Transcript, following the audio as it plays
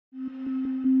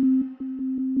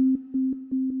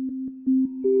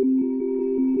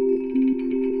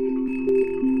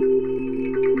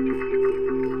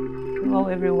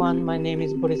everyone. My name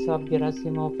is Borislav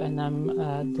Gerasimov, and I'm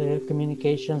the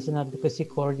Communications and Advocacy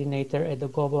Coordinator at the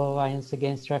Global Alliance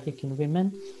Against Trafficking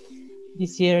Women.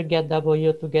 This year,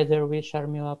 GetW, together with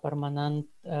Sharmila Parmanand,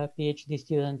 a PhD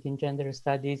student in Gender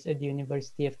Studies at the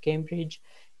University of Cambridge,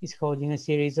 is holding a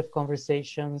series of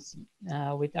conversations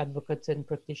with advocates and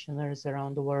practitioners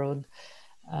around the world,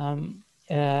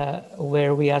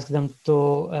 where we ask them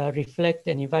to reflect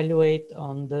and evaluate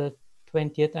on the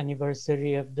 20th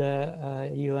anniversary of the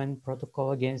UN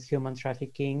Protocol Against Human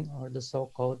Trafficking, or the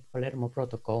so-called Palermo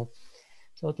Protocol.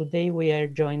 So today we are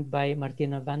joined by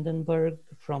Martina Vandenberg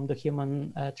from the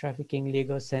Human Trafficking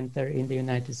Legal Center in the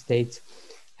United States.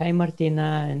 Hi,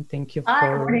 Martina, and thank you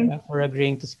for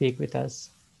agreeing to speak with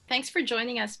us. Thanks for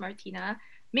joining us, Martina.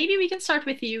 Maybe we can start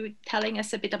with you telling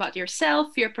us a bit about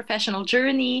yourself, your professional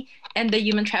journey, and the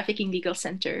Human Trafficking Legal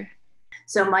Center.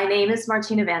 So my name is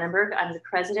Martina Vandenberg. I'm the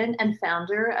president and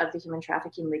founder of the Human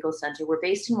Trafficking Legal Center. We're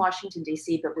based in Washington,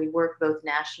 D.C., but we work both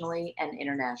nationally and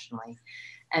internationally.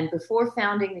 And before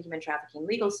founding the Human Trafficking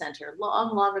Legal Center,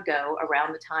 long, long ago,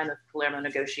 around the time of Palermo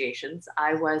negotiations,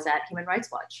 I was at Human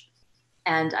Rights Watch.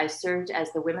 And I served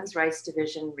as the Women's Rights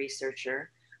Division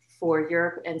researcher for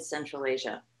Europe and Central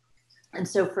Asia. And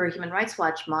so for Human Rights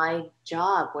Watch, my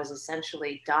job was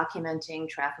essentially documenting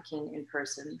trafficking in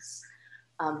persons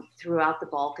throughout the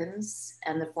Balkans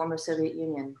and the former Soviet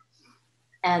Union.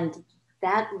 And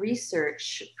that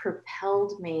research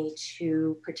propelled me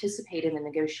to participate in the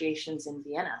negotiations in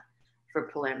Vienna for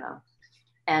Palermo,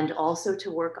 and also to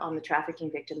work on the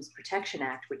Trafficking Victims Protection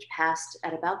Act, which passed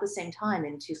at about the same time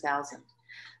in 2000.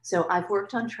 So I've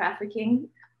worked on trafficking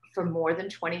for more than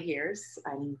 20 years,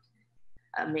 I'm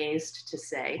amazed to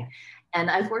say. And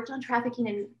I've worked on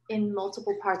trafficking in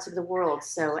multiple parts of the world.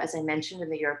 So as I mentioned, in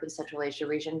the Europe and Central Asia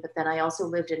region, but then I also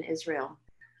lived in Israel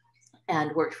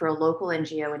and worked for a local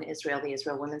NGO in Israel, the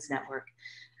Israel Women's Network,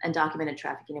 and documented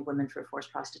trafficking of women for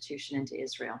forced prostitution into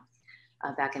Israel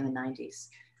back in the 90s.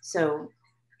 So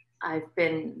I've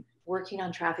been working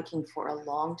on trafficking for a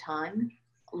long time,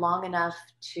 long enough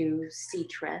to see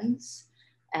trends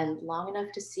and long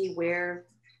enough to see where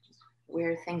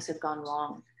things have gone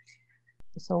wrong.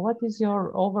 So what is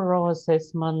your overall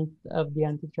assessment of the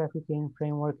anti-trafficking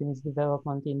framework and its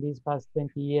development in these past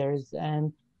 20 years?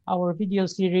 And our video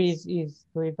series is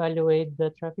to evaluate the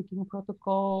Trafficking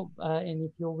Protocol. And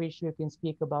if you wish, you can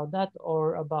speak about that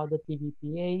or about the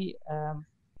TVPA,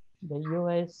 the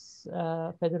US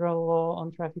federal law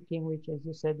on trafficking, which, as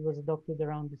you said, was adopted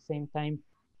around the same time.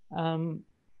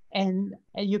 And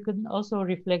you can also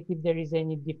reflect if there is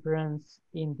any difference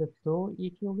in the two,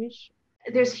 if you wish.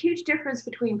 There's a huge difference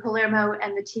between Palermo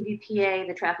and the TVPA,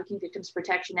 the Trafficking Victims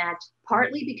Protection Act,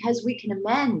 partly because we can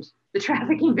amend the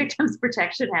Trafficking Victims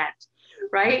Protection Act,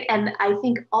 right? And I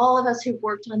think all of us who've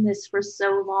worked on this for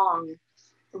so long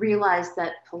realize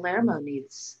that Palermo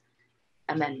needs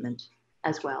amendment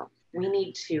as well. We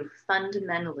need to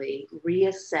fundamentally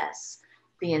reassess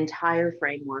the entire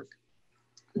framework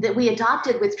that we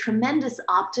adopted with tremendous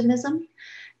optimism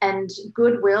and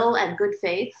goodwill and good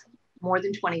faith more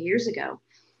than 20 years ago.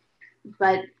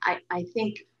 But I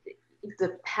think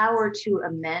the power to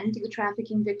amend the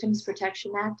Trafficking Victims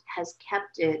Protection Act has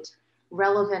kept it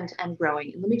relevant and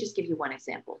growing. And let me just give you one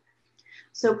example.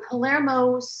 So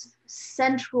Palermo's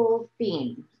central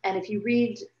theme, and if you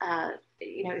read,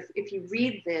 if you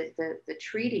read the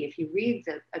treaty, if you read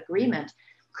the agreement,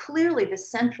 clearly the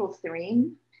central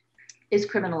theme is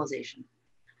criminalization.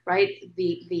 Right?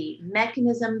 The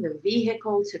mechanism, the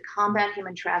vehicle to combat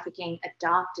human trafficking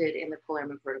adopted in the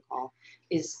Palermo Protocol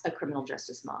is a criminal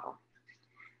justice model.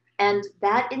 And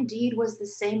that indeed was the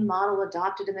same model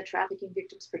adopted in the Trafficking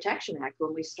Victims Protection Act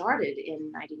when we started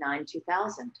in 99,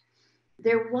 2000.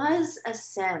 There was a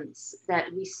sense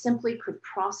that we simply could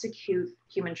prosecute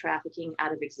human trafficking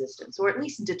out of existence, or at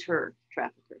least deter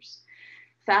traffickers.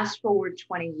 Fast forward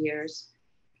 20 years,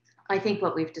 I think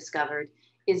what we've discovered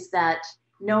is that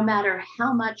no matter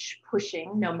how much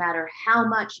pushing, no matter how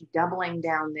much doubling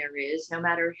down there is, no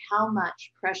matter how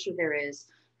much pressure there is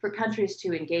for countries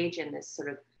to engage in this sort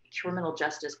of criminal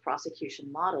justice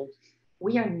prosecution model,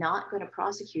 we are not going to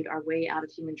prosecute our way out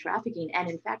of human trafficking. And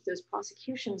in fact, those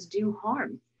prosecutions do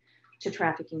harm to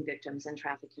trafficking victims and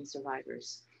trafficking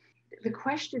survivors. The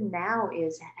question now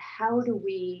is, how do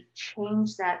we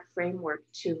change that framework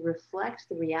to reflect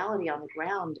the reality on the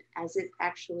ground as it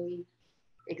actually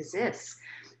exists?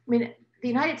 I mean, the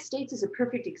United States is a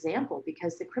perfect example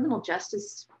because the criminal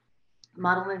justice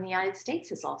model in the United States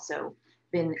has also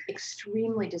been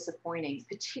extremely disappointing,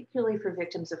 particularly for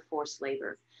victims of forced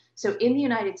labor. So in the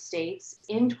United States,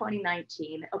 in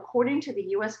 2019, according to the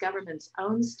US government's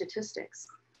own statistics,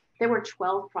 There were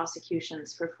 12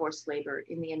 prosecutions for forced labor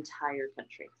in the entire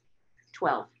country,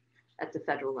 12 at the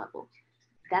federal level.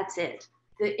 That's it.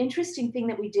 The interesting thing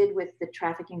that we did with the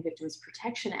Trafficking Victims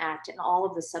Protection Act and all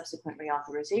of the subsequent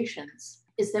reauthorizations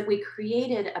is that we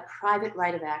created a private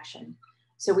right of action.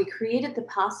 So we created the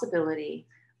possibility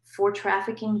for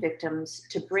trafficking victims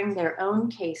to bring their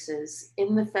own cases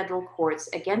in the federal courts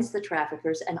against the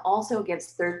traffickers and also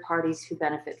against third parties who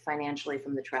benefit financially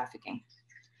from the trafficking.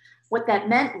 What that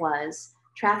meant was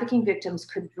trafficking victims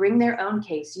could bring their own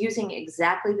case using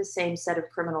exactly the same set of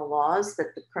criminal laws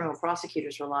that the criminal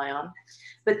prosecutors rely on,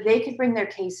 but they could bring their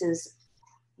cases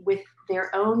with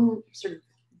their own sort of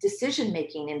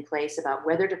decision-making in place about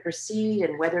whether to proceed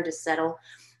and whether to settle.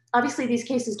 Obviously, these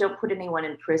cases don't put anyone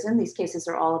in prison. These cases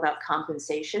are all about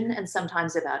compensation and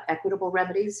sometimes about equitable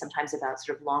remedies, sometimes about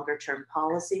sort of longer-term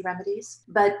policy remedies.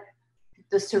 But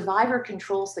the survivor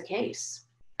controls the case,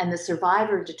 and the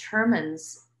survivor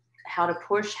determines how to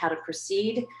push, how to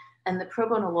proceed. And the pro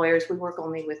bono lawyers, we work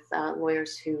only with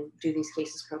lawyers who do these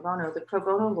cases pro bono. The pro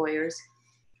bono lawyers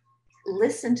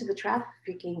listen to the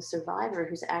trafficking survivor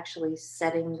who's actually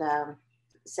setting the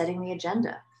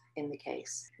agenda in the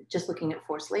case, just looking at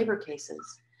forced labor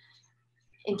cases.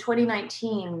 In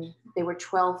 2019, there were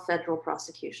 12 federal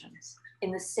prosecutions.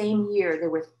 In the same year,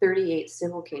 there were 38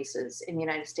 civil cases in the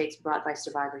United States brought by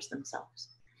survivors themselves.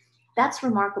 That's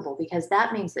remarkable because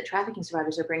that means that trafficking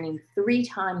survivors are bringing 3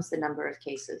 times the number of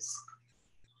cases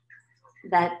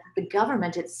that the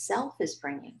government itself is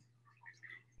bringing.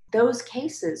 Those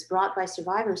cases brought by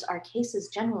survivors are cases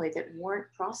generally that weren't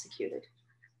prosecuted.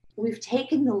 We've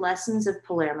taken the lessons of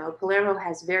Palermo. Palermo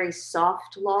has very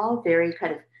soft law, very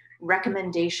kind of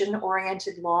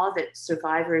recommendation-oriented law that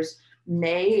survivors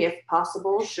may, if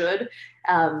possible, should,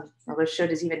 although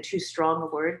should is even too strong a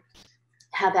word,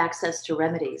 have access to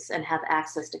remedies and have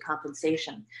access to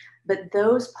compensation. But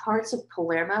those parts of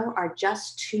Palermo are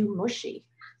just too mushy.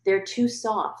 They're too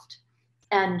soft.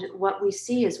 And what we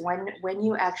see is when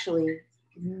you actually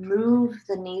move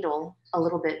the needle a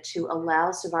little bit to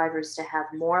allow survivors to have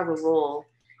more of a role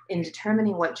in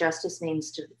determining what justice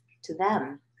means to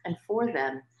them and for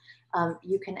them,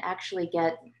 you can actually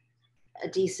get a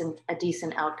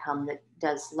decent outcome that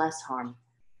does less harm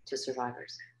to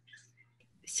survivors.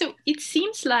 So it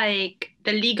seems like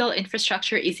the legal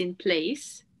infrastructure is in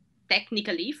place,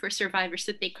 technically, for survivors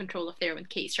to take control of their own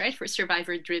case, right? For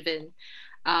survivor-driven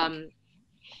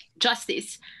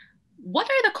justice. What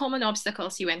are the common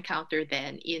obstacles you encounter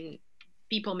then in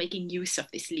people making use of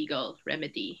this legal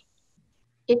remedy?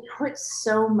 It puts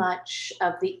so much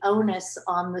of the onus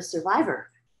on the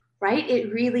survivor, right?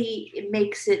 It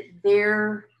makes it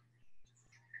their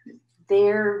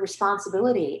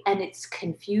responsibility, and it's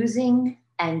confusing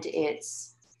and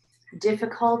it's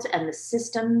difficult. And the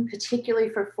system, particularly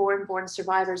for foreign-born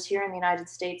survivors here in the United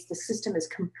States, the system is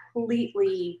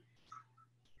completely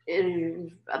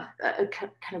kind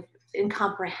of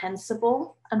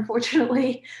incomprehensible,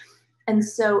 unfortunately. And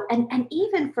so, and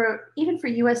even for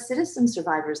US citizen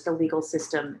survivors, the legal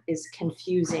system is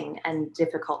confusing and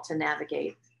difficult to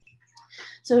navigate.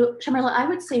 So, Sharmila, I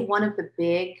would say one of the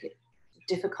big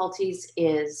difficulties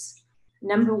is,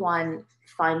 number one,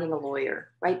 finding a lawyer,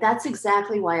 right? That's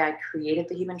exactly why I created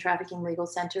the Human Trafficking Legal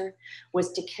Center,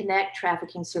 was to connect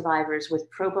trafficking survivors with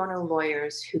pro bono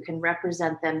lawyers who can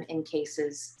represent them in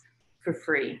cases for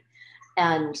free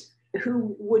and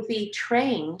who would be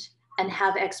trained and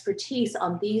have expertise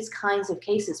on these kinds of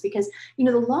cases. Because, you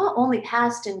know, the law only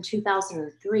passed in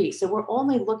 2003, so we're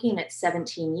only looking at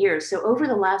 17 years. So over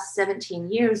the last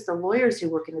 17 years, the lawyers who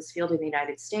work in this field in the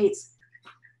United States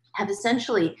have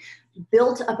essentially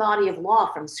built a body of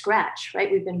law from scratch,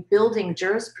 right? We've been building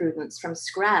jurisprudence from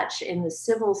scratch in the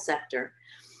civil sector.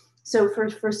 So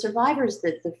for survivors,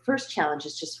 the first challenge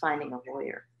is just finding a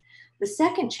lawyer. The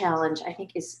second challenge, I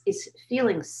think, is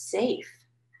feeling safe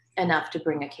enough to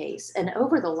bring a case. And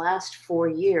over the last 4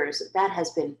 years, that has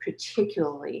been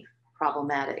particularly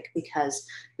problematic because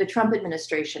the Trump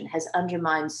administration has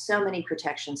undermined so many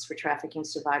protections for trafficking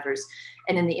survivors.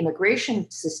 And in the immigration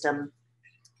system,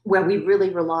 where we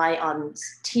really rely on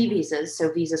T visas,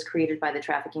 so visas created by the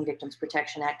Trafficking Victims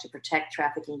Protection Act to protect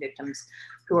trafficking victims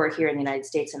who are here in the United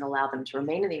States and allow them to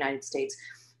remain in the United States,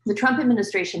 the Trump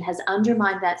administration has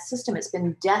undermined that system. It's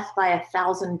been death by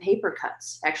 1,000 paper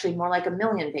cuts, actually more like 1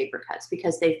 million paper cuts,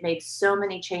 because they've made so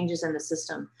many changes in the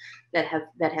system that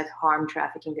have harmed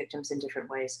trafficking victims in different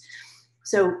ways.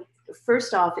 So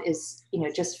first off is, you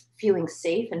know, just feeling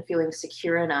safe and feeling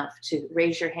secure enough to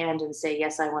raise your hand and say,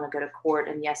 yes, I want to go to court,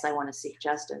 and yes, I want to seek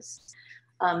justice.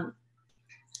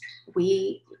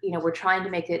 we're trying to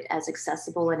make it as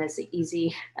accessible and as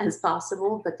easy as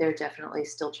possible, but there are definitely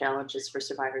still challenges for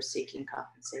survivors seeking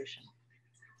compensation.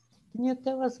 Can you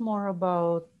tell us more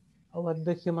about what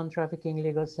the Human Trafficking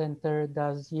Legal Center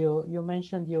does? You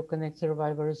mentioned you connect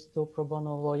survivors to pro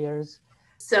bono lawyers.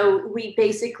 So we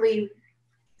basically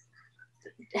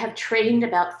have trained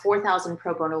about 4,000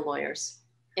 pro bono lawyers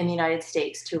in the United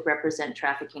States to represent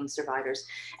trafficking survivors.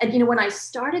 And when I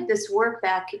started this work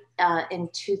back in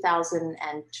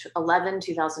 2011,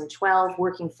 2012,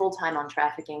 working full-time on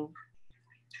trafficking,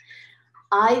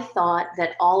 I thought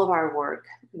that all of our work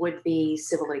would be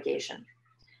civil litigation.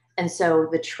 And so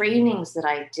the trainings that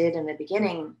I did in the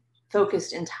beginning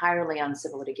focused entirely on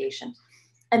civil litigation.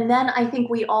 And then I think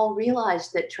we all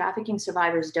realized that trafficking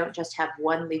survivors don't just have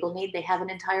one legal need, they have an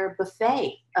entire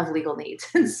buffet of legal needs.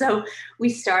 And so we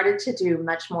started to do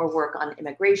much more work on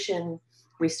immigration.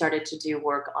 We started to do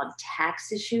work on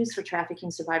tax issues for trafficking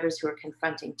survivors who are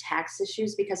confronting tax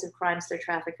issues because of crimes their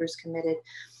traffickers committed.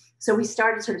 So we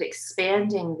started sort of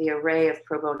expanding the array of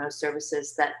pro bono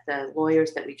services that the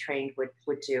lawyers that we trained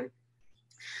would do.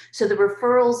 So the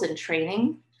referrals and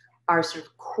training are sort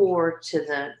of core to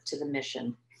the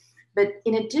mission. But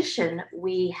in addition,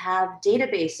 we have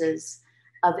databases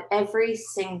of every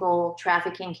single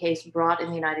trafficking case brought in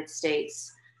the United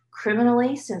States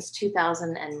criminally since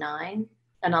 2009,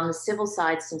 and on the civil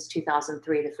side since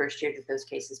 2003, the first year that those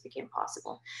cases became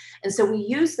possible. And so we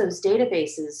use those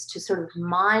databases to sort of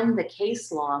mine the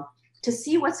case law to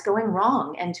see what's going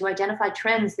wrong and to identify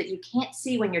trends that you can't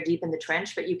see when you're deep in the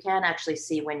trench, but you can actually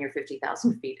see when you're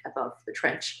 50,000 feet above the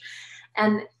trench.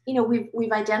 And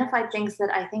we've identified things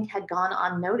that I think had gone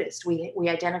unnoticed. We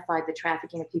identified the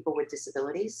trafficking of people with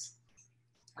disabilities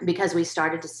because we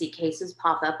started to see cases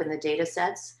pop up in the data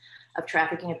sets of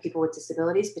trafficking of people with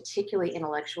disabilities, particularly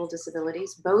intellectual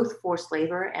disabilities, both forced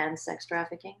labor and sex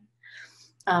trafficking.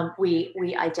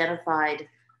 We identified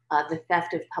the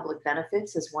theft of public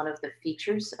benefits as one of the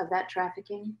features of that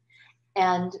trafficking.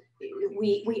 And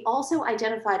we also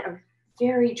identified a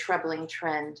very troubling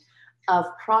trend of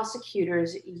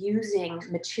prosecutors using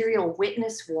material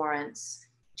witness warrants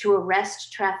to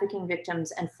arrest trafficking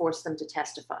victims and force them to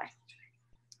testify.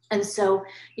 And so,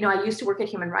 I used to work at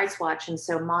Human Rights Watch, and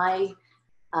so my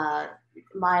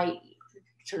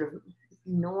sort of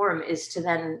norm is to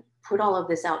then put all of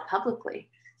this out publicly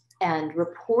and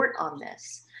report on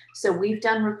this. So we've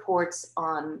done reports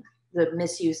on the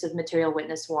misuse of material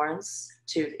witness warrants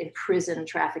to imprison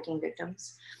trafficking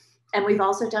victims. And we've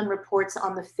also done reports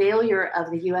on the failure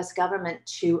of the US government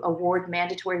to award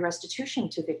mandatory restitution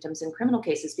to victims in criminal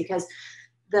cases, because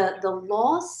the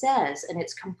law says, and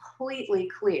it's completely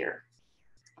clear,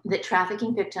 that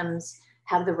trafficking victims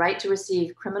have the right to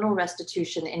receive criminal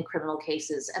restitution in criminal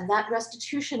cases. And that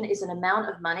restitution is an amount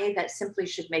of money that simply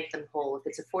should make them whole. If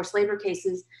it's a forced labor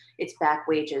cases, it's back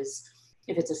wages.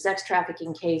 If it's a sex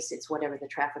trafficking case, it's whatever the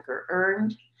trafficker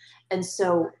earned. And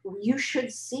so you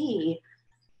should see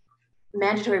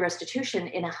mandatory restitution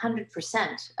in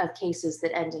 100% of cases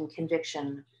that end in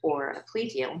conviction or a plea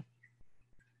deal.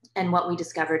 And what we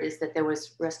discovered is that there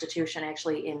was restitution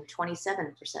actually in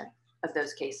 27% of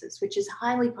those cases, which is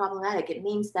highly problematic. It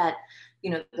means that,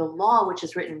 the law, which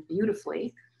is written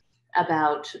beautifully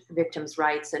about victims'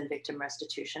 rights and victim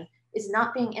restitution, is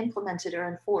not being implemented or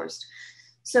enforced.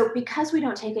 So because we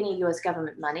don't take any US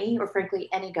government money, or frankly,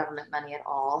 any government money at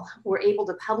all, we're able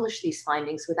to publish these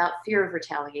findings without fear of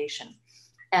retaliation.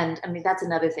 And I mean, that's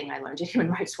another thing I learned at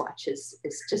Human Rights Watch is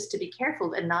just to be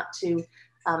careful and not to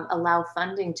allow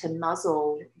funding to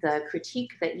muzzle the critique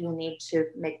that you need to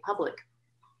make public.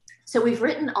 So we've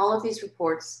written all of these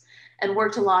reports and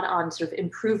worked a lot on sort of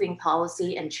improving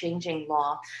policy and changing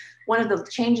law. One of the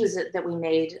changes that we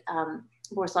made,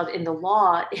 Borislav, in the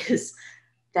law is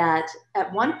that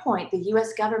at one point, the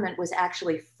US government was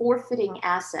actually forfeiting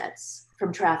assets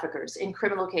from traffickers in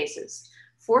criminal cases,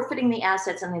 forfeiting the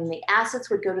assets, and then the assets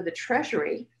would go to the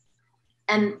Treasury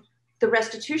and the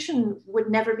restitution would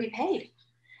never be paid.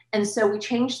 And so we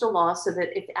changed the law so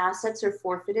that if assets are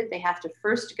forfeited, they have to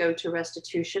first go to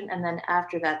restitution, and then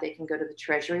after that, they can go to the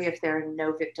Treasury if there are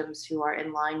no victims who are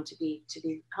in line to be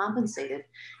compensated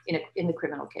in the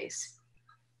criminal case.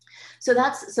 So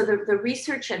the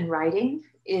research and writing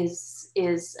is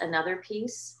another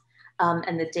piece,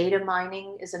 and the data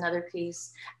mining is another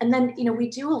piece. And then we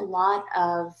do a lot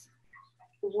of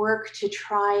work to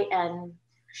try and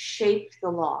shape the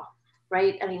law,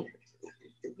 right? I mean,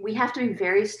 we have to be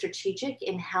very strategic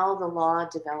in how the law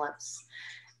develops.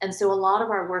 And so a lot of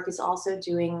our work is also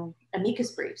doing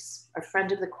amicus briefs, or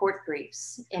friend of the court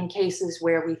briefs, in cases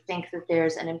where we think that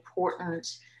there's an important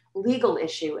legal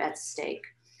issue at stake.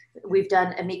 We've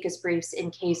done amicus briefs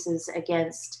in cases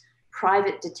against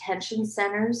private detention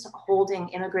centers holding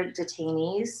immigrant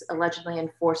detainees allegedly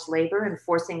in forced labor and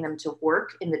forcing them to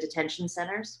work in the detention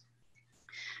centers.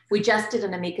 We just did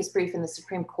an amicus brief in the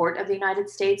Supreme Court of the United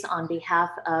States on behalf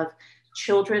of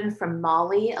children from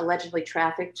Mali allegedly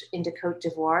trafficked into Cote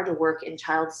d'Ivoire to work in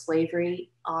child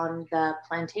slavery on the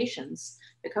plantations,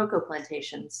 the cocoa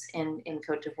plantations in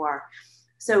Cote d'Ivoire.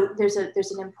 So there's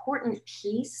an important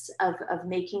piece of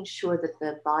making sure that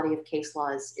the body of case law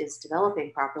is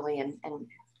developing properly and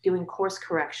doing course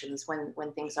corrections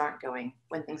when things aren't going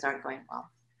well.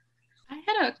 I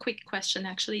had a quick question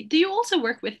actually. Do you also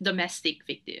work with domestic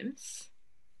victims?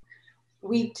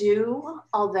 We do,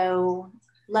 although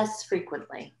less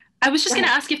frequently. I was just going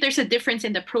to ask if there's a difference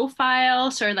in the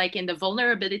profiles or like in the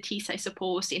vulnerabilities, I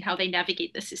suppose, in how they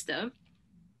navigate the system.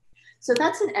 So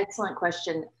that's an excellent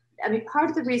question. I mean, part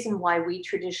of the reason why we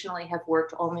traditionally have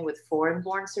worked only with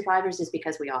foreign-born survivors is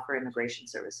because we offer immigration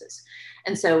services.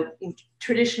 And so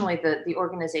traditionally the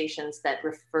organizations that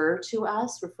refer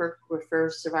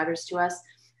survivors to us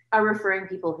are referring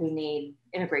people who need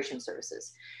immigration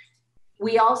services.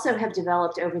 We also have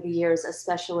developed over the years a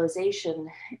specialization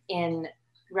in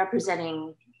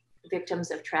representing victims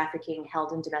of trafficking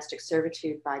held in domestic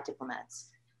servitude by diplomats,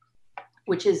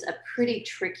 which is a pretty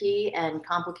tricky and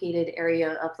complicated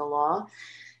area of the law.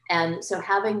 And so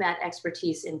having that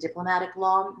expertise in diplomatic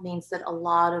law means that a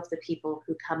lot of the people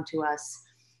who come to us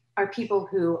are people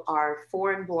who are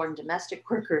foreign-born domestic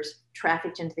workers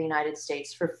trafficked into the United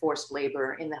States for forced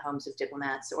labor in the homes of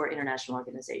diplomats or international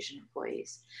organization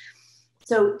employees.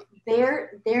 So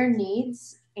their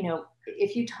needs, you know,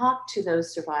 if you talk to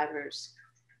those survivors,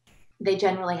 they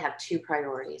generally have two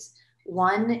priorities.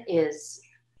 One is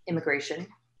immigration,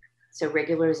 so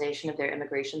regularization of their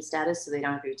immigration status so they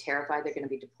don't have to be terrified they're going to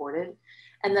be deported.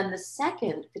 And then the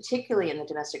second, particularly in the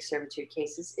domestic servitude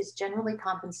cases, is generally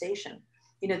compensation.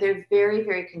 You know, they're very,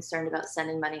 very concerned about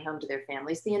sending money home to their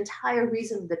families. The entire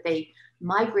reason that they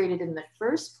migrated in the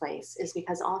first place is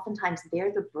because oftentimes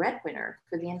they're the breadwinner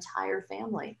for the entire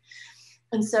family.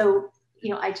 And so,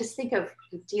 you know, I just think of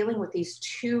dealing with these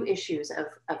two issues of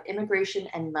immigration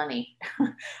and money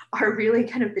are really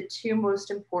kind of the two most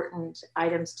important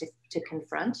items to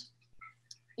confront.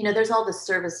 You know, there's all the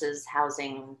services,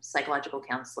 housing, psychological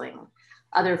counseling,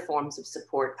 other forms of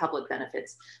support, public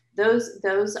benefits.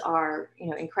 Those are, you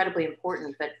know, incredibly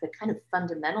important, but the kind of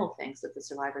fundamental things that the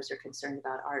survivors are concerned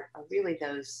about are really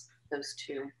those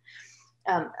two.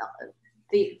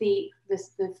 The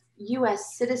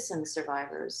US citizen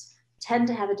survivors tend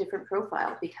to have a different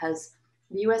profile because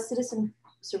the US citizen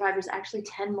survivors actually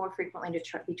tend more frequently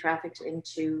to be trafficked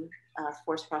into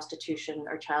forced prostitution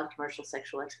or child commercial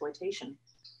sexual exploitation.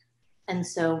 And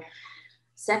so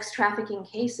sex trafficking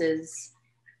cases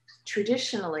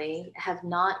traditionally have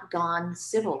not gone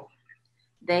civil.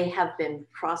 They have been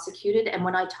prosecuted. And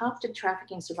when I talk to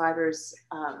trafficking survivors,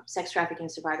 sex trafficking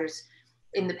survivors,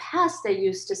 in the past, they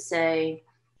used to say,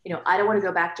 you know, I don't want to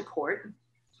go back to court.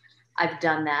 I've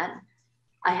done that.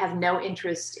 I have no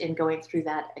interest in going through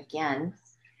that again.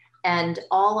 And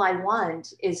all I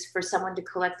want is for someone to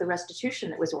collect the restitution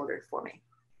that was ordered for me,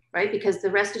 right? Because the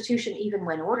restitution, even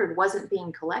when ordered, wasn't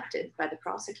being collected by the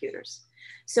prosecutors.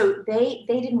 So they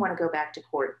didn't want to go back to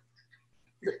court.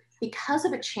 Because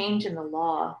of a change in the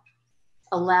law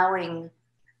allowing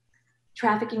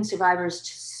trafficking survivors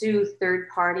to sue third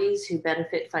parties who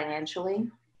benefit financially,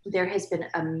 there has been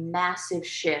a massive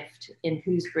shift in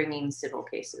who's bringing civil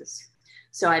cases.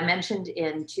 So I mentioned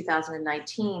in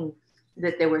 2019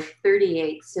 that there were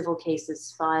 38 civil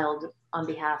cases filed on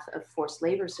behalf of forced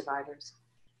labor survivors.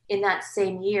 In that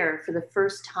same year, for the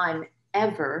first time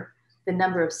ever, the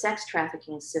number of sex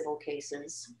trafficking civil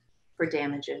cases for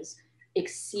damages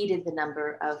exceeded the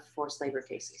number of forced labor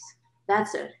cases.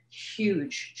 That's a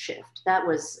huge shift. That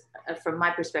was, from my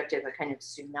perspective, a kind of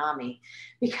tsunami,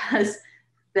 because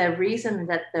the reason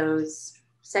that those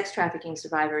sex trafficking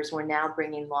survivors were now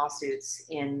bringing lawsuits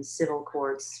in civil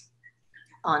courts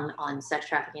on sex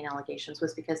trafficking allegations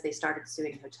was because they started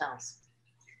suing hotels.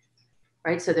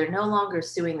 Right, so they're no longer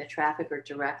suing the trafficker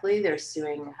directly, they're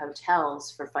suing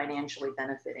hotels for financially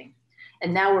benefiting.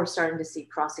 And now we're starting to see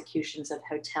prosecutions of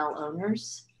hotel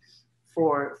owners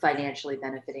for financially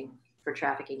benefiting for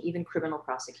trafficking, even criminal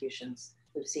prosecutions.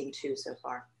 We've seen 2 so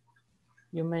far.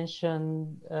 You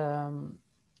mentioned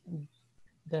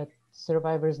that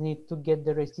survivors need to get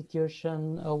the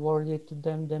restitution awarded to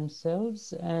them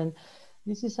themselves. And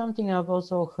this is something I've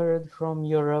also heard from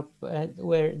Europe,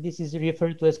 where this is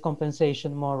referred to as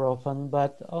compensation more often,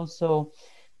 but also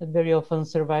that very often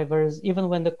survivors, even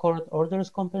when the court orders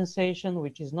compensation,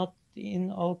 which is not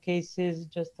in all cases,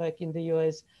 just like in the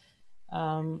US,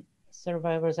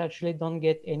 survivors actually don't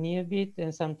get any of it,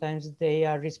 and sometimes they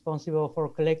are responsible for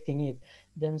collecting it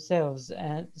themselves.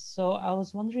 And so I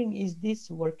was wondering, is this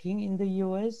working in the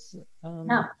US? No.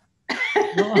 No.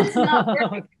 It's not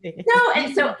working. Okay. No,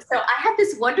 and so I had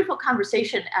this wonderful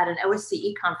conversation at an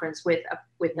OSCE conference with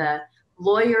a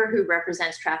lawyer who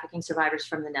represents trafficking survivors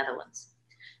from the Netherlands.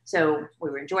 So we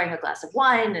were enjoying a glass of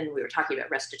wine and we were talking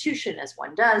about restitution, as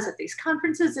one does at these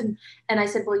conferences. And I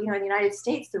said, well, you know, in the United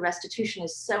States, the restitution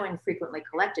is so infrequently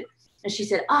collected. And she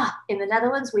said, in the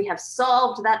Netherlands, we have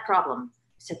solved that problem.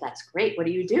 I said, that's great. What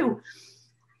do you do?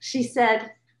 She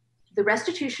said, the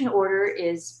restitution order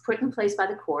is put in place by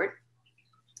the court.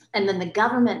 And then the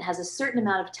government has a certain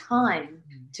amount of time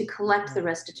to collect the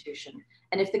restitution.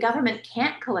 And if the government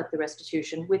can't collect the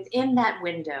restitution within that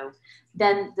window,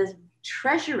 then the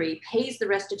Treasury pays the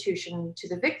restitution to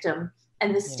the victim,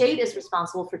 and the state is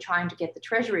responsible for trying to get the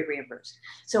Treasury reimbursed.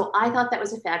 So I thought that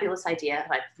was a fabulous idea.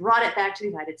 I brought it back to the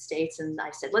United States, and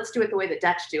I said, let's do it the way the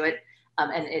Dutch do it.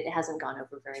 And it hasn't gone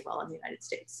over very well in the United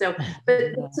States. So,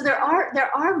 so there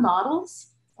are models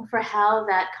for how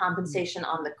that compensation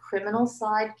on the criminal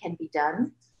side can be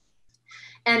done.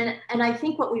 And I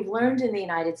think what we've learned in the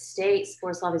United States,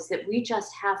 Borislav, is that we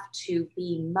just have to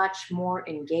be much more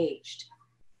engaged.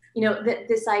 You know,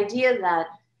 this idea that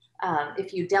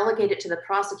if you delegate it to the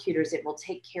prosecutors, it will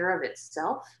take care of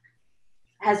itself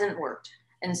hasn't worked.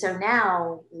 And so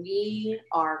now we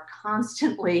are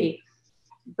constantly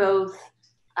both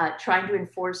trying to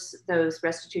enforce those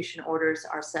restitution orders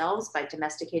ourselves by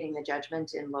domesticating the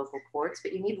judgment in local courts,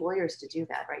 but you need lawyers to do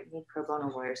that, right? You need pro bono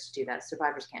lawyers to do that.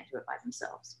 Survivors can't do it by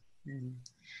themselves. Mm-hmm.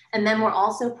 And then we're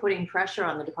also putting pressure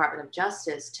on the Department of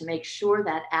Justice to make sure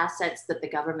that assets that the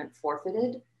government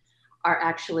forfeited are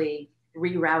actually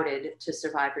rerouted to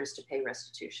survivors to pay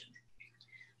restitution.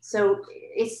 So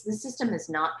the system is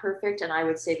not perfect, and I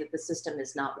would say that the system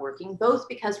is not working, both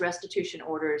because restitution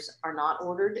orders are not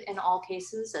ordered in all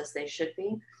cases as they should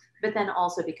be, but then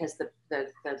also because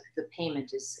the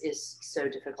payment is so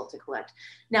difficult to collect.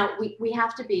 Now, we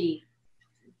have to be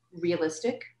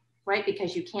realistic, right?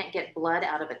 Because you can't get blood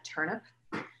out of a turnip,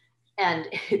 and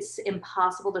it's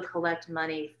impossible to collect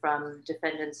money from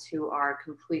defendants who are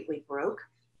completely broke.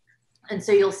 And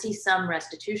so you'll see some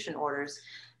restitution orders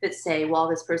that say, while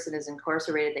this person is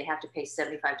incarcerated, they have to pay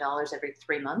 $75 every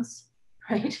 3 months,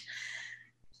 right?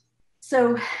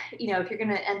 So, you know, if you're going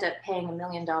to end up paying $1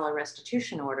 million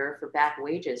restitution order for back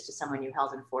wages to someone you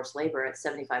held in forced labor at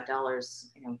 $75,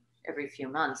 you know, every few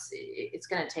months, it's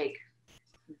going to take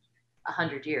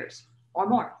 100 years or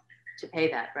more to pay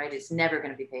that, right? It's never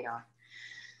going to be paid off.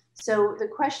 So the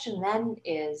question then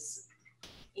is,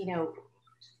 you know,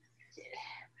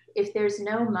 if there's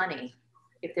no money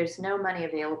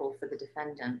available for the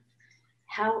defendant,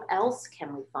 how else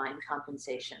can we find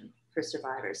compensation for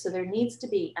survivors? So there needs to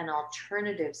be an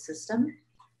alternative system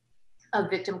of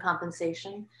victim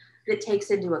compensation that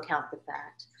takes into account the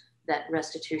fact that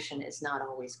restitution is not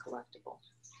always collectible.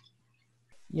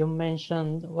 You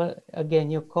mentioned, well, again,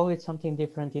 you call it something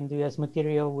different in the US,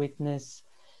 material witness,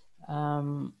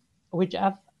 which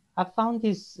I found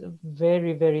is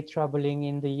very, very troubling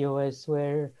in the US,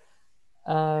 where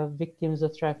victims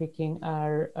of trafficking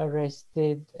are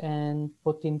arrested and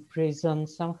put in prison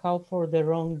somehow for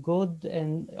their own good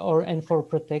and for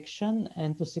protection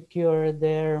and to secure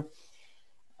their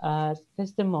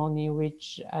testimony,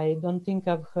 which I don't think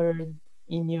I've heard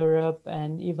in Europe,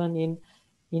 and even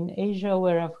in Asia,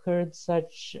 where I've heard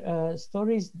such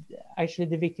stories. Actually,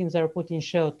 the victims are put in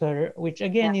shelter, which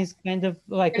again is kind of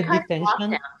like a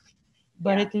detention.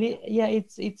 But at least,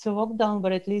 it's a lockdown,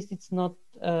 but at least it's not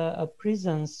a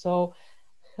prison. So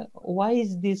why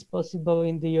is this possible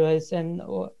in the US? And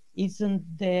isn't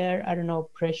there, I don't know,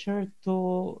 pressure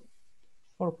for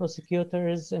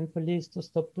prosecutors and police to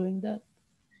stop doing that?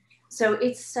 So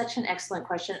it's such an excellent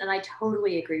question. And I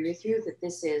totally agree with you that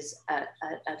this is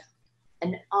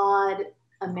an odd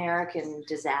American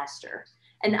disaster.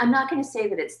 And I'm not going to say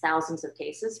that it's thousands of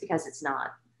cases, because it's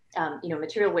not. You know,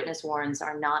 material witness warrants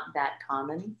are not that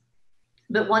common.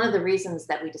 But one of the reasons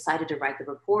that we decided to write the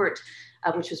report,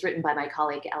 which was written by my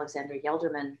colleague Alexandra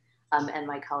Yelderman and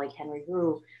my colleague Henry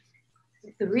Wu,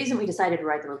 the reason we decided to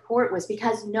write the report was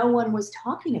because no one was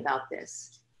talking about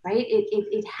this, right?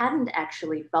 It hadn't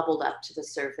actually bubbled up to the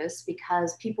surface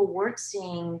because people weren't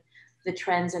seeing the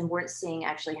trends and weren't seeing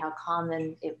actually how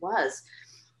common it was.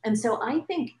 And so I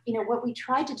think, you know, what we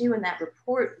tried to do in that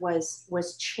report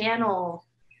was channel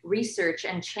research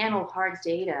and channel hard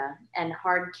data and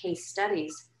hard case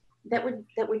studies that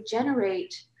would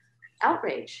generate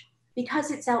outrage, because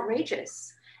it's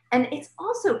outrageous. And it's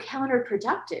also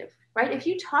counterproductive, right? If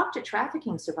you talk to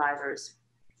trafficking survivors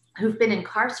who've been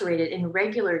incarcerated in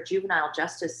regular juvenile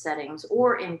justice settings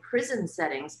or in prison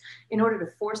settings in order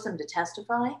to force them to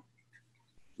testify,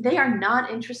 they are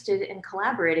not interested in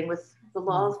collaborating with the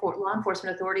law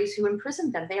enforcement authorities who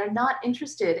imprisoned them. They are not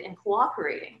interested in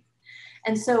cooperating.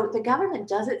 And so the government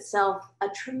does itself a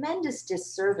tremendous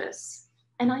disservice.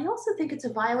 And I also think it's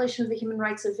a violation of the human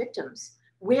rights of victims.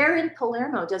 Where in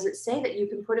Palermo does it say that you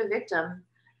can put a victim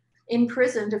in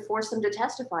prison to force them to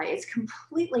testify? It's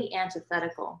completely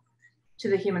antithetical to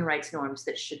the human rights norms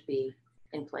that should be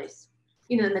in place.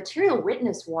 You know, the material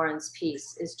witness warrants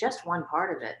piece is just one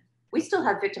part of it. We still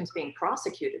have victims being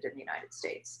prosecuted in the United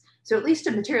States. So at least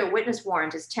a material witness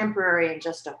warrant is temporary and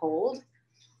just a hold.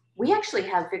 We actually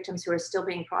have victims who are still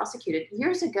being prosecuted.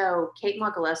 Years ago, Kate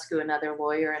Mogalescu, another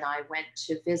lawyer, and I went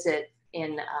to visit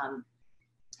in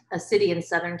a city in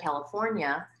Southern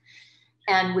California.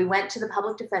 And we went to the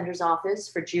public defender's office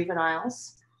for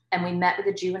juveniles. And we met with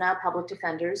the juvenile public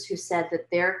defenders who said that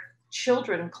their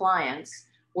children clients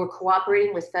were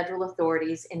cooperating with federal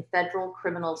authorities in federal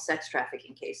criminal sex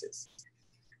trafficking cases.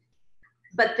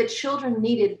 But the children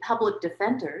needed public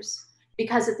defenders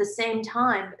because at the same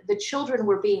time, the children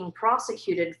were being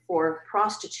prosecuted for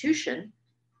prostitution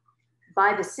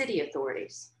by the city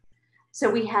authorities. So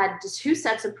we had two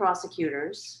sets of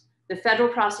prosecutors, the federal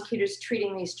prosecutors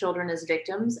treating these children as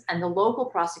victims and the local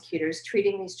prosecutors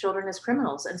treating these children as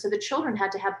criminals. And so the children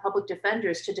had to have public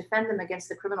defenders to defend them against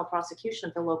the criminal prosecution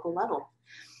at the local level.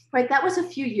 Right, that was a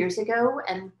few years ago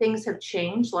and things have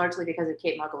changed largely because of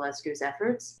Kate Mogalescu's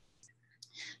efforts.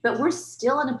 But we're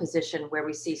still in a position where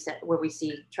we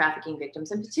see trafficking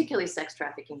victims and particularly sex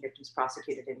trafficking victims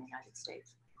prosecuted in the United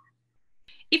States.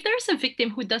 If there's a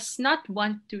victim who does not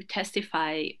want to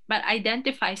testify but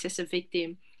identifies as a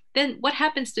victim, then what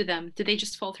happens to them? Do they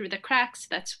just fall through the cracks?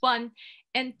 That's one.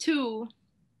 And two,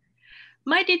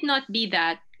 might it not be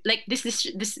that, like this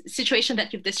situation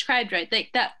that you've described, right? Like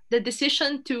that the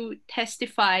decision to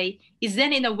testify is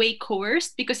then in a way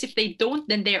coerced, because if they don't,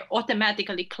 then they're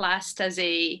automatically classed as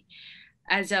a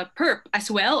perp as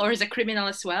well, or as a criminal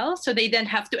as well. So they then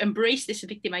have to embrace this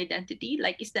victim identity.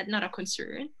 Like, is that not a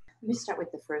concern? Let me start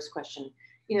with the first question.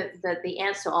 You know, the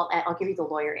answer, I'll give you the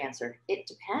lawyer answer. It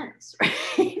depends,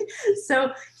 right?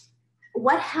 So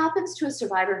what happens to a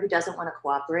survivor who doesn't want to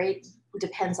cooperate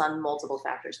depends on multiple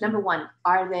factors. Number one,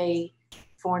 are they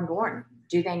foreign born?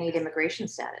 Do they need immigration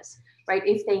status, right?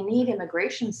 If they need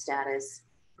immigration status,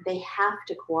 they have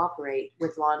to cooperate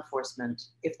with law enforcement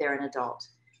if they're an adult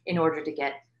in order to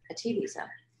get a T visa,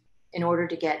 in order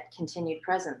to get continued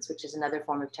presence, which is another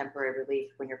form of temporary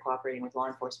relief when you're cooperating with law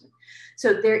enforcement.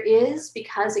 So there is,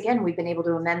 because again, we've been able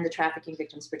to amend the Trafficking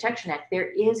Victims Protection Act,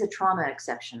 there is a trauma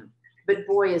exception, but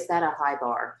boy, is that a high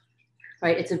bar,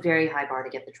 right? It's a very high bar to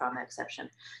get the trauma exception.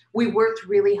 We worked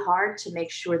really hard to make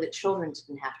sure that children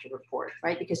didn't have to report,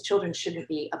 right? Because children shouldn't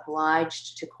be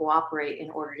obliged to cooperate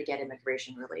in order to get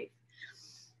immigration relief.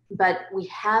 But we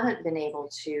haven't been able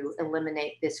to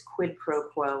eliminate this quid pro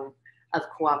quo of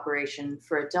cooperation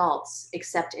for adults,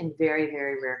 except in very,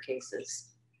 very rare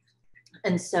cases.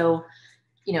 And so,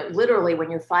 you know, literally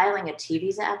when you're filing a T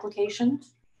visa application,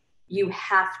 you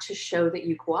have to show that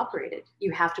you cooperated.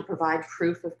 You have to provide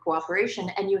proof of cooperation,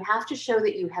 and you have to show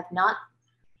that you have not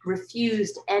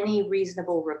refused any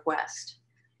reasonable request.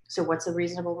 So what's a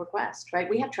reasonable request, right?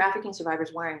 We have trafficking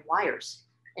survivors wearing wires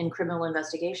in criminal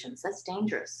investigations. That's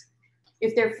dangerous.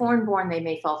 If they're foreign born, they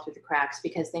may fall through the cracks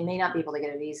because they may not be able to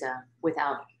get a visa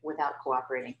without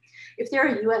cooperating. If they're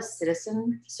a US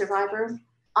citizen survivor,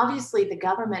 obviously the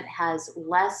government has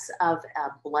less of a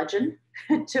bludgeon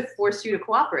to force you to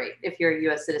cooperate if you're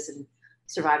a US citizen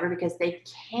survivor, because they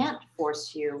can't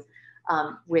force you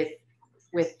with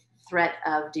threat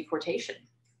of deportation.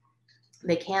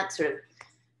 They can't sort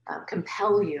of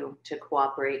compel you to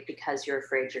cooperate because you're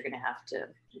afraid you're going to have to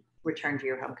return to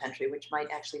your home country, which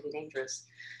might actually be dangerous.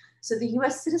 So the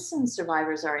US citizen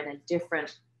survivors are in a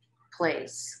different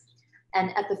place.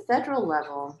 And at the federal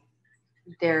level,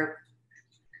 they're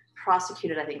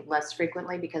prosecuted, I think, less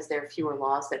frequently because there are fewer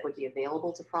laws that would be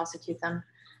available to prosecute them.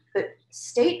 But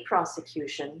state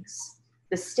prosecutions,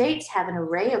 the states have an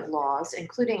array of laws,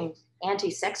 including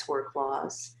anti-sex work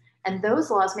laws, and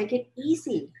those laws make it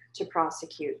easy to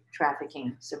prosecute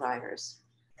trafficking survivors.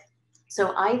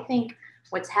 So I think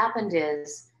what's happened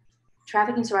is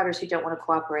trafficking survivors who don't want to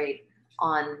cooperate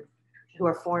who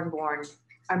are foreign born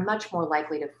are much more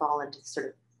likely to fall into sort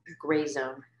of gray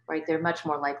zone, right? They're much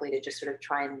more likely to just sort of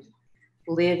try and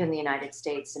live in the United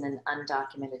States in an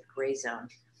undocumented gray zone.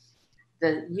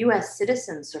 The US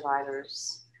citizen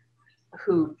survivors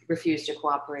who refuse to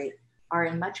cooperate are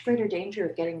in much greater danger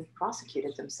of getting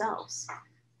prosecuted themselves,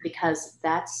 because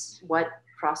that's what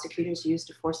prosecutors use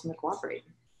to force them to cooperate.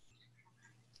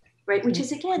 Right? Which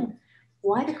is, again,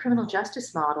 why the criminal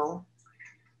justice model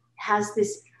has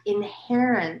this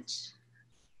inherent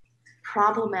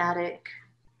problematic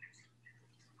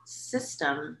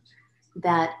system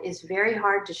that is very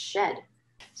hard to shed.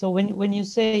 So when you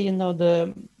say, you know,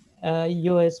 the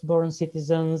US born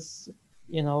citizens,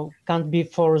 you know, can't be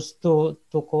forced to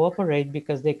cooperate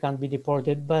because they can't be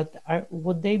deported, but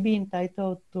would they be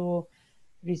entitled to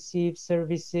receive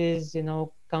services, you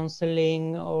know,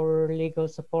 counseling or legal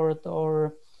support,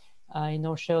 or you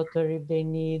know, shelter if they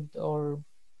need, or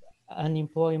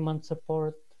unemployment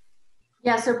support?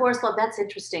 Yeah, so Borislav, that's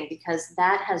interesting, because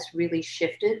that has really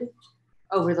shifted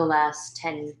over the last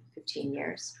 10, 15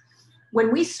 years.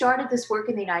 When we started this work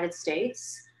in the United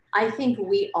States, I think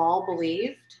we all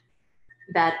believed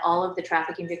that all of the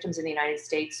trafficking victims in the United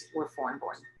States were foreign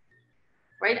born,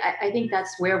 right? I think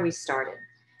that's where we started.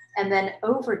 And then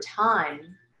over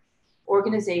time,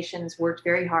 organizations worked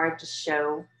very hard to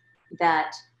show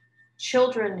that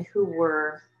children who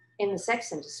were in the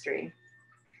sex industry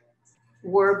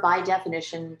were by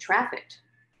definition trafficked,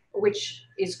 which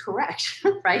is correct,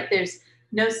 right? There's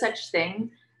no such thing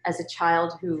as a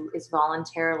child who is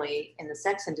voluntarily in the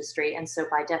sex industry. And so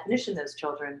by definition, those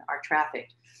children are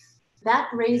trafficked. That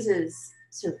raises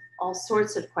sort of all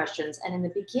sorts of questions. And in the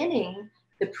beginning,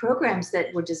 the programs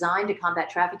that were designed to combat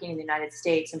trafficking in the United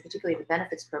States, and particularly the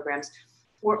benefits programs,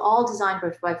 were all designed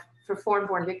for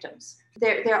foreign-born victims.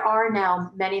 There are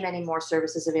now many, many more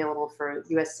services available for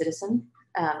US citizen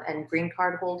and green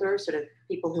card holders, sort of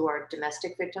people who are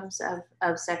domestic victims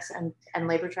of sex and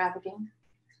labor trafficking.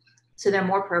 So there are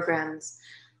more programs,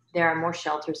 there are more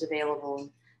shelters available,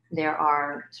 there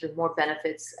are sort of more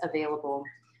benefits available.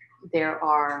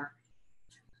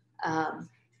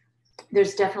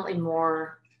 There's definitely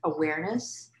more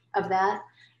awareness of that.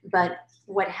 But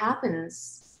what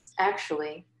happens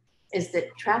actually is that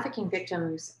trafficking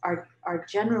victims are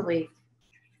generally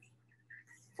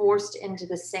forced into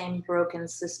the same broken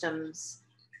systems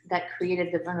that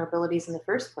created the vulnerabilities in the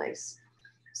first place.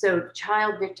 So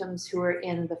child victims who are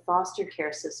in the foster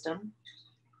care system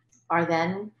are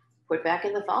then put back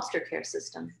in the foster care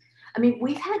system. I mean,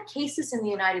 we've had cases in the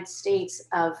United States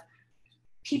of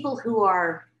people who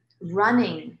are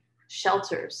running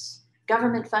shelters,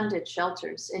 government-funded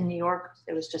shelters. In New York,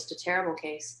 there was just a terrible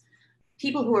case.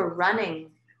 People who are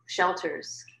running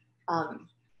shelters,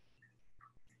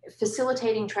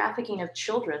 facilitating trafficking of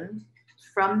children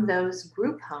from those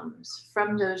group homes,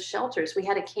 from those shelters. We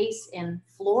had a case in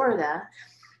Florida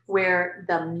where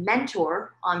the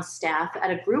mentor on staff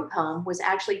at a group home was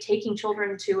actually taking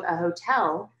children to a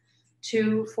hotel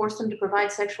to force them to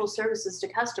provide sexual services to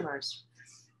customers.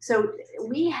 So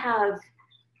we have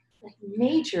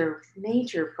major,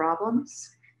 major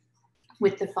problems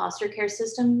with the foster care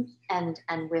system and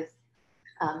with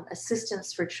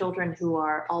assistance for children who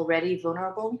are already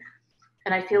vulnerable.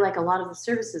 And I feel like a lot of the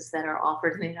services that are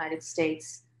offered in the United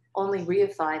States only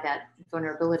reify that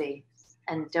vulnerability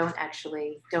and don't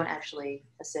actually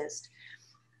assist.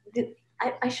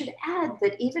 I should add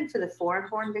that even for the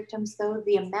foreign-born victims, though,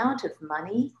 the amount of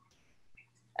money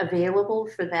available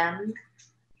for them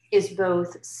is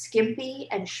both skimpy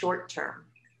and short-term.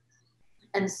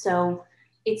 And so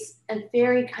it's a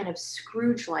very kind of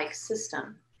Scrooge-like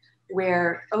system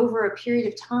where over a period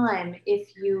of time,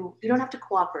 if you don't have to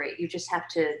cooperate, you just have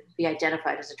to be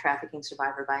identified as a trafficking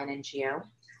survivor by an NGO.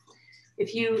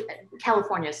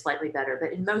 California is slightly better,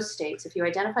 but in most states, if you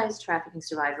identify as a trafficking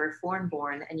survivor,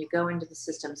 foreign-born, and you go into the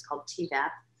systems called TVAP,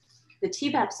 the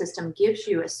TVAP system gives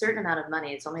you a certain amount of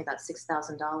money, it's only about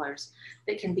 $6,000,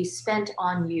 that can be spent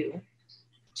on you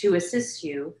to assist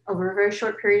you over a very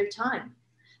short period of time.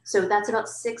 So that's about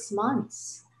 6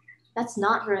 months. That's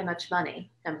not very much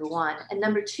money, number one. And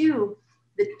number two,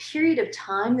 the period of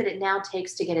time that it now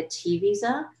takes to get a T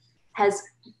visa has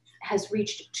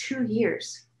reached 2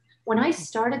 years. When I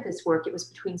started this work, it was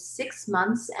between 6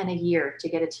 months and a year to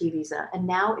get a T visa. And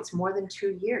now it's more than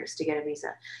 2 years to get a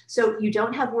visa. So you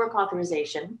don't have work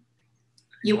authorization.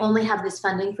 You only have this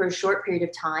funding for a short period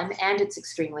of time, and it's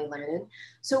extremely limited.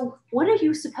 So what are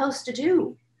you supposed to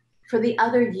do for the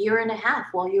other year and a half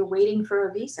while you're waiting for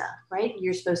a visa, right?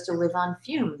 You're supposed to live on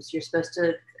fumes. You're supposed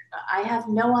to, I have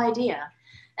no idea.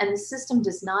 And the system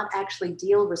does not actually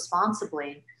deal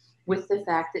responsibly with the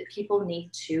fact that people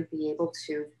need to be able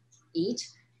to eat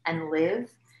and live.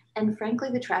 And frankly,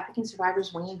 the trafficking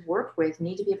survivors we work with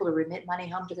need to be able to remit money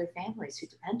home to their families who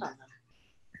depend on them.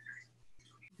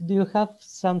 do you have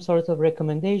some sort of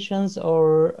recommendations,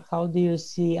 or how do you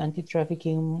see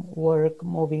anti-trafficking work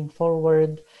moving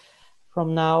forward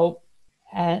from now?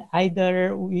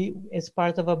 Either as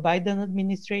part of a Biden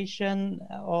administration,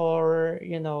 or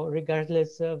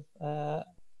regardless of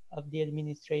the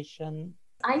administration?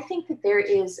 I think that there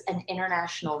is an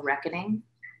international reckoning,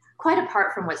 quite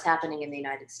apart from what's happening in the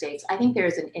United States. I think there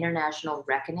is an international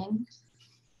reckoning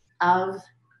of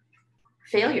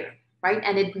failure, right?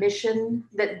 An admission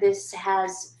that this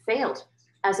has failed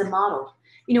as a model.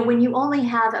 When you only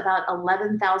have about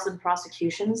 11,000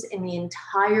 prosecutions in the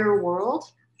entire world,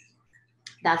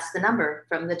 that's the number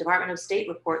from the Department of State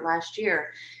report last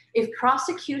year. If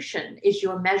prosecution is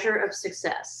your measure of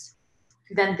success,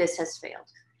 then this has failed.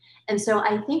 And so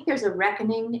I think there's a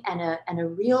reckoning and a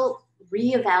real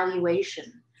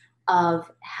reevaluation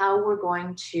of how we're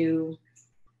going to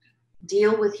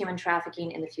deal with human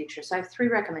trafficking in the future. So I have 3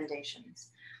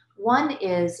 recommendations. One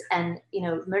is, and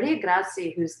Maria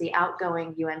Grassi, who's the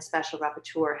outgoing UN Special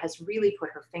Rapporteur, has really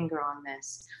put her finger on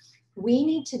this. We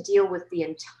need to deal with the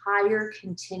entire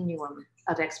continuum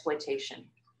of exploitation,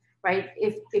 right?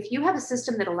 If you have a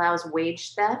system that allows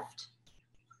wage theft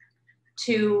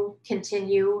to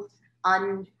continue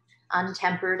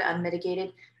untempered,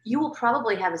 unmitigated, you will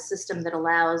probably have a system that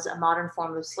allows a modern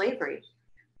form of slavery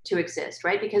to exist,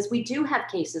 right? Because we do have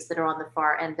cases that are on the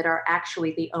far end that are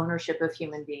actually the ownership of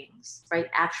human beings, right?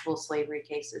 Actual slavery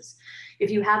cases. If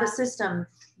you have a system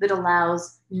that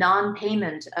allows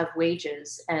non-payment of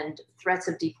wages and threats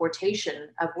of deportation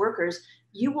of workers,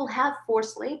 you will have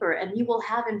forced labor and you will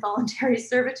have involuntary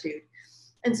servitude.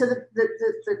 And so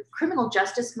the criminal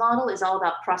justice model is all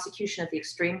about prosecution of the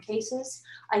extreme cases.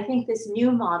 I think this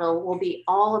new model will be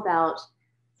all about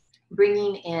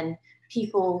bringing in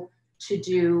people to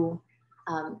do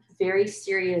very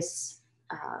serious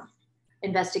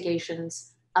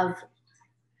investigations of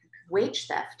wage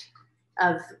theft,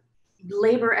 of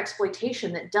labor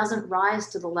exploitation that doesn't rise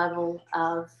to the level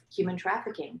of human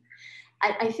trafficking.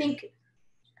 I think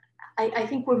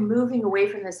we're moving away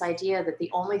from this idea that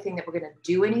the only thing that we're going to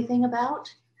do anything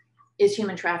about is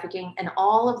human trafficking, and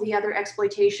all of the other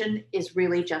exploitation is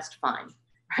really just fine,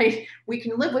 right? We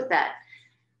can live with that.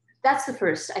 That's the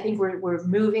first. I think we're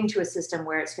moving to a system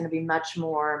where it's going to be much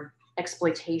more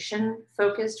exploitation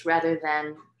focused rather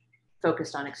than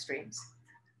focused on extremes.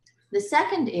 The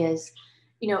second is,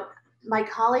 my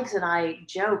colleagues and I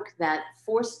joke that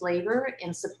forced labor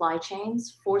in supply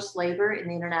chains, forced labor in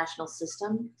the international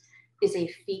system is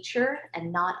a feature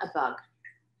and not a bug,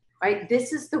 right?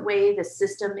 This is the way the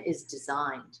system is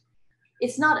designed.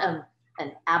 It's not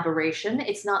an aberration.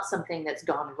 It's not something that's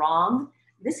gone wrong.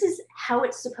 This is how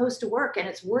it's supposed to work, and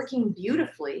it's working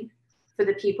beautifully for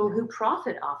the people who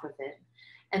profit off of it.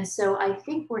 And so I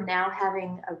think we're now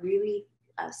having a really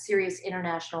serious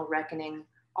international reckoning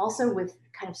also with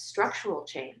kind of structural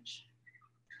change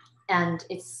and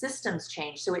its systems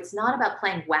change. So it's not about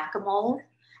playing whack-a-mole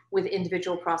with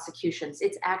individual prosecutions.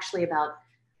 It's actually about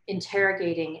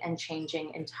interrogating and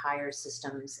changing entire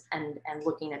systems and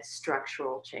looking at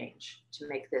structural change to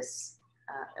make this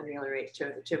ameliorate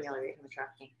human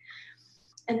trafficking.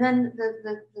 And then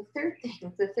the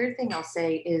third thing I'll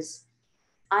say is,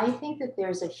 I think that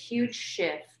there's a huge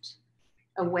shift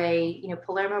away.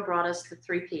 Palermo brought us the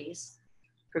 3 Ps: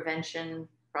 prevention,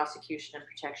 prosecution, and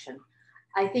protection.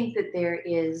 I think that there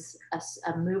is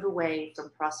a move away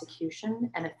from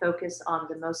prosecution and a focus on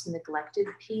the most neglected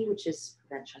P, which is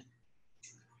prevention.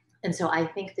 And so I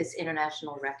think this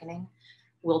international reckoning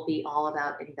will be all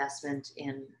about investment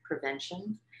in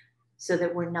prevention, so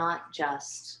that we're not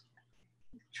just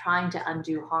trying to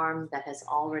undo harm that has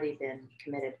already been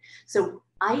committed. So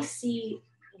I see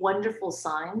wonderful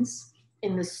signs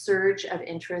in the surge of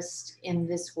interest in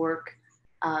this work,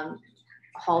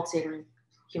 halting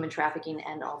human trafficking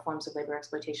and all forms of labor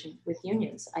exploitation with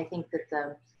unions. I think that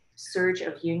the surge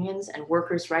of unions and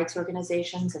workers' rights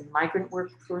organizations and migrant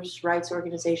workers' rights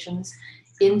organizations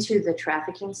into the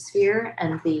trafficking sphere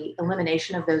and the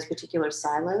elimination of those particular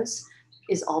silos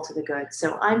is all to the good.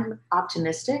 So I'm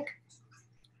optimistic,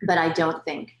 but I don't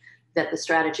think that the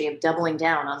strategy of doubling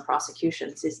down on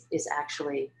prosecutions is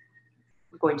actually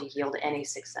going to yield any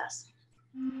success.